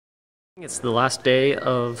It's the last day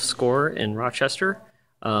of SCOR in Rochester.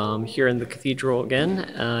 Here in the cathedral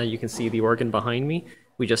again, you can see the organ behind me.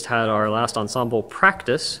 We just had our last ensemble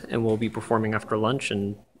practice, and we'll be performing after lunch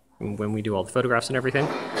and when we do all the photographs and everything.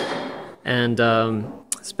 And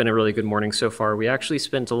it's been a really good morning so far. We actually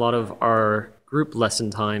spent a lot of our group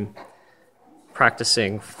lesson time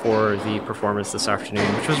practicing for the performance this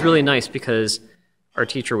afternoon, which was really nice because our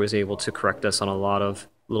teacher was able to correct us on a lot of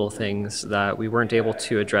little things that we weren't able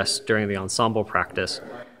to address during the ensemble practice,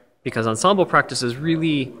 because ensemble practice is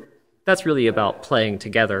really about playing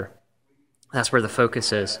together. That's where the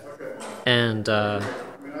focus is. And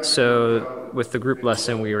so with the group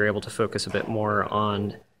lesson, we were able to focus a bit more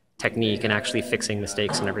on technique and actually fixing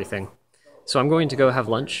mistakes and everything. So I'm going to go have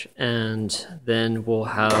lunch, and then we'll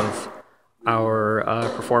have our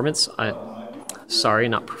performance. Sorry,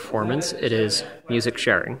 not performance. It is music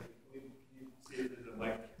sharing.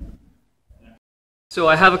 So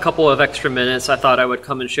I have a couple of extra minutes. I thought I would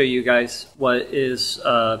come and show you guys what is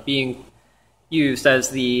being used as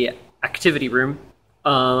the activity room.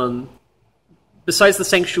 Besides the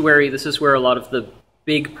sanctuary, this is where a lot of the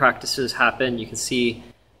big practices happen. You can see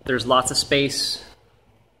there's lots of space.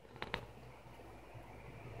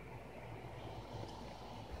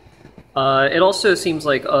 It also seems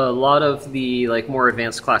like a lot of the more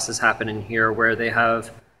advanced classes happen in here, where they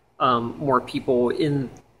have more people in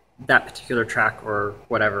that particular track or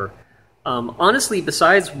whatever. Honestly,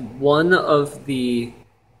 besides one of the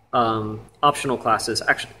optional classes,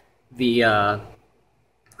 actually the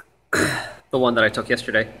one that I took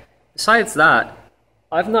yesterday, besides that,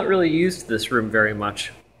 I've not really used this room very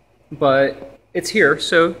much, but it's here,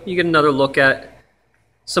 so you get another look at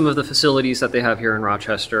some of the facilities that they have here in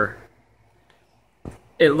Rochester.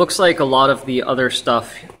 It looks like a lot of the other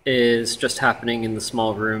stuff is just happening in the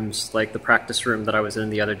small rooms, like the practice room that I was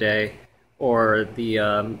in the other day, or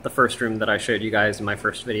the first room that I showed you guys in my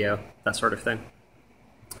first video, that sort of thing.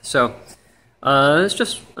 So it's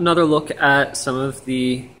just another look at some of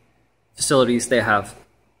the facilities they have.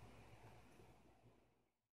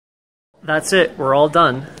 That's it. We're all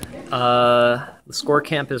done. The SCOR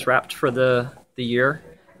camp is wrapped for the year,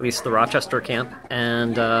 at least the Rochester camp,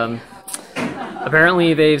 and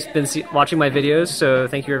apparently they've been watching my videos, so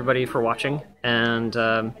thank you everybody for watching, and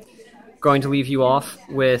going to leave you off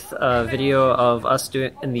with a video of us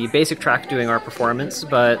doing in the basic track doing our performance,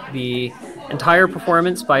 but the entire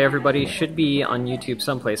performance by everybody should be on YouTube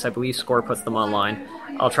someplace. I believe SCOR puts them online.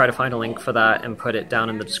 I'll try to find a link for that and put it down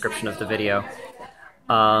in the description of the video.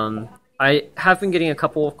 I have been getting a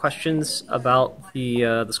couple of questions about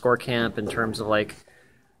the SCOR camp in terms of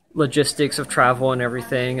logistics of travel and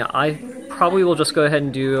everything. I probably will just go ahead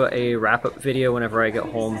and do a wrap-up video whenever I get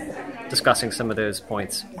home discussing some of those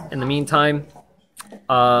points. In the meantime, it's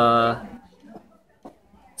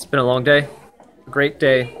been a long day, a great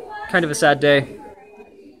day, kind of a sad day,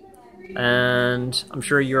 and I'm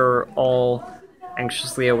sure you're all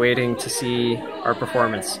anxiously awaiting to see our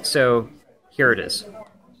performance. So here it is.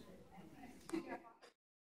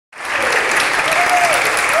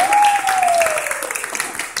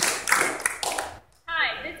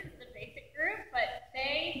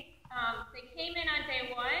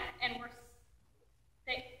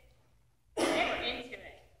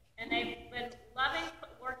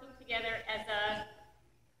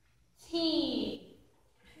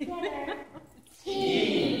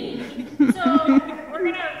 So we're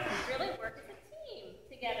going to really work as a team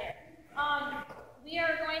together. We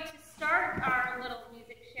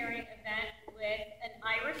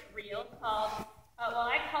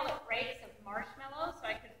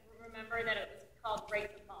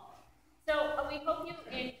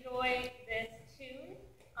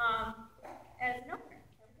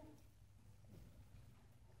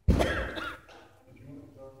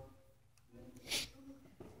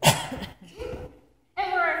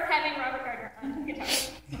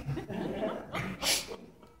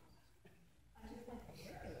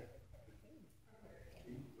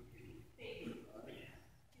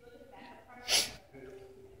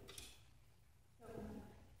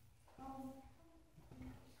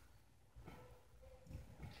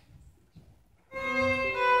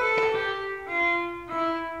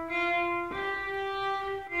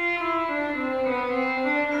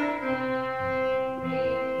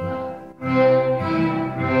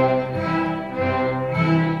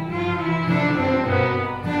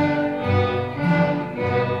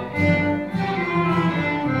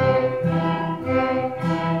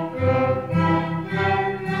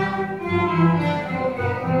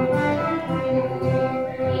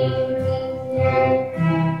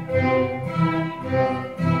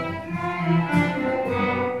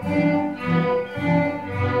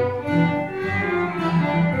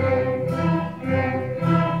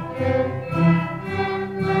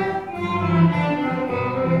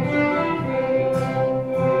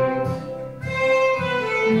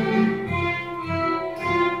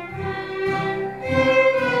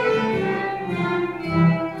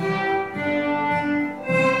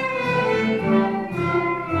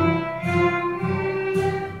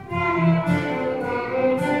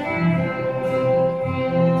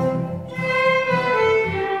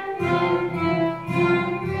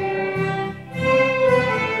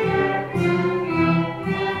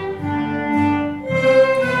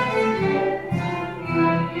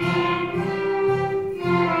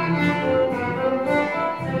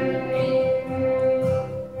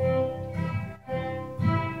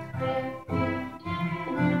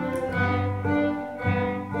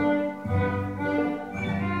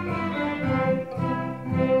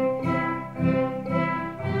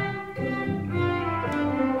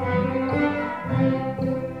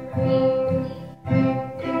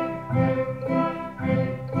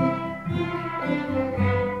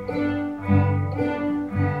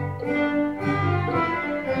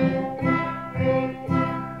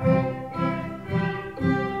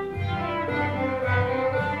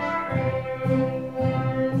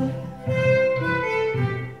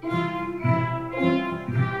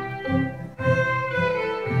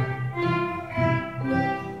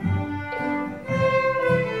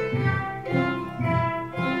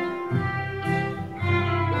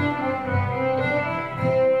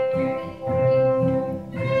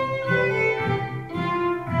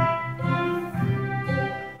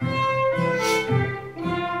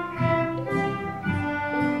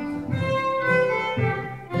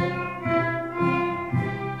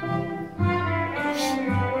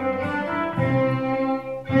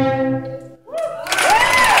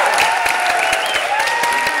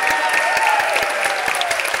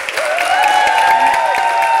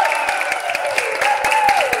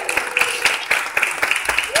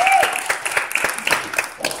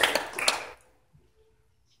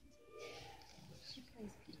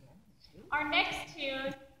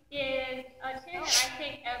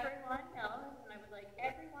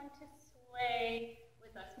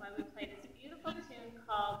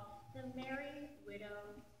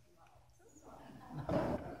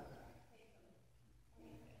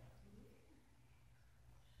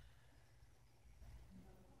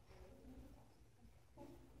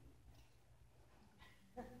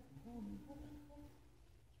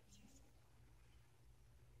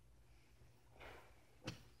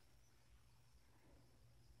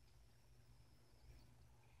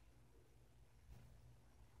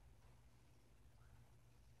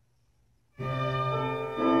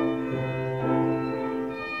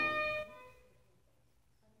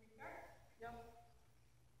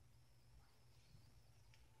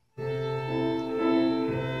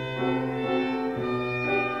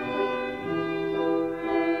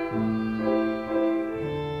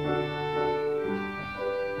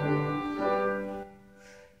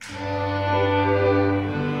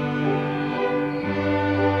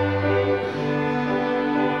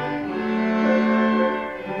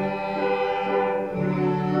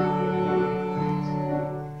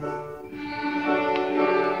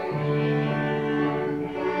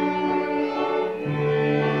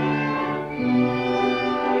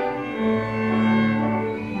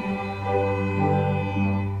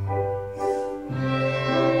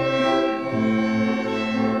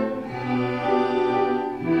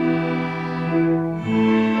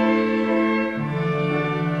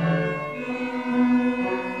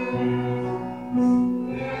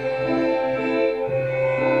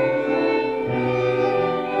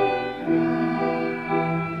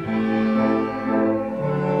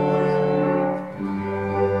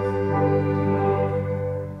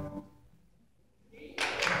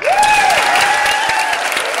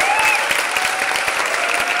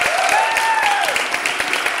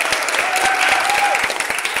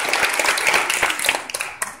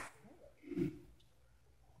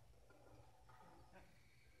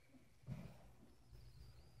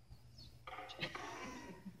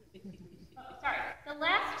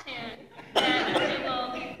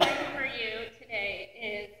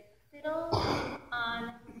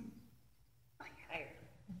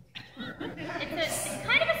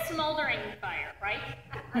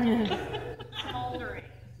Smoldering.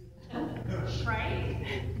 Right?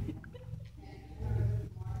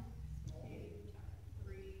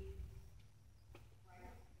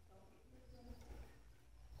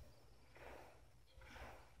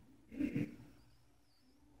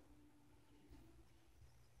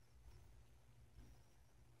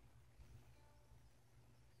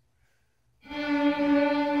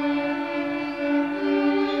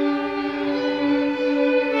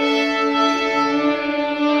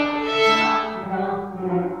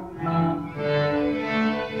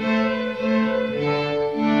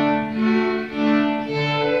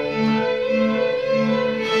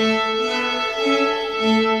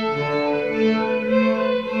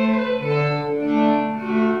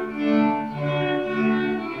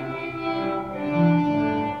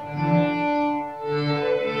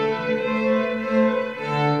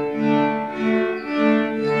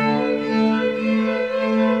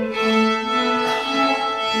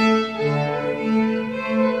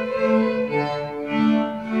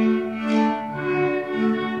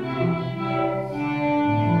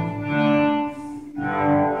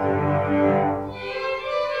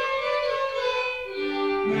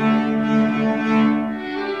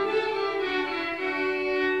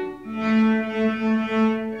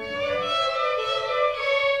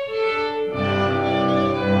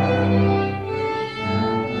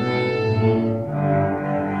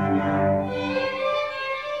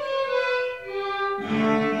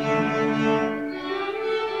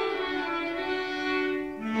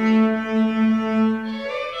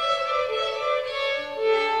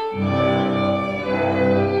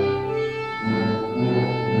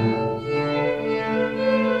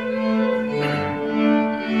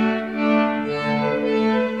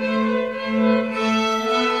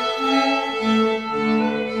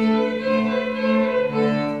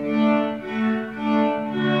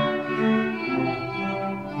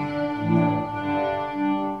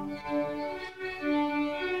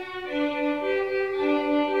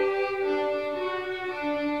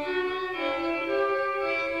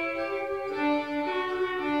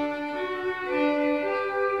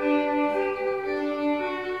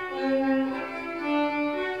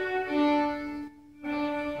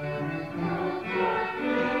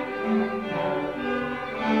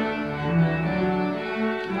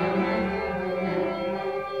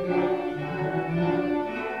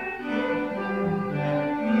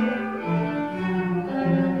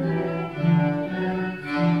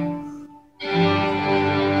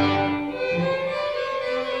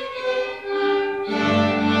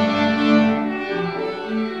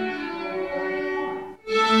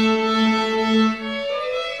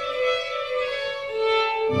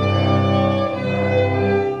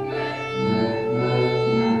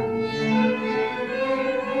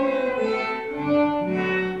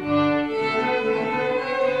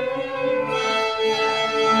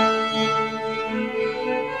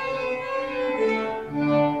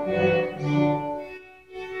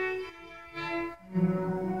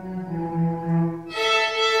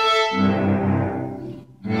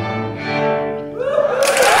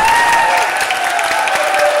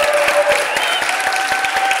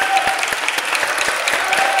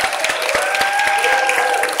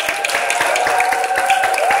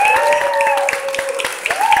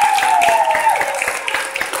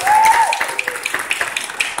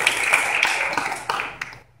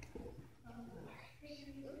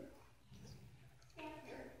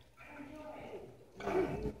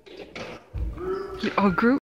 A group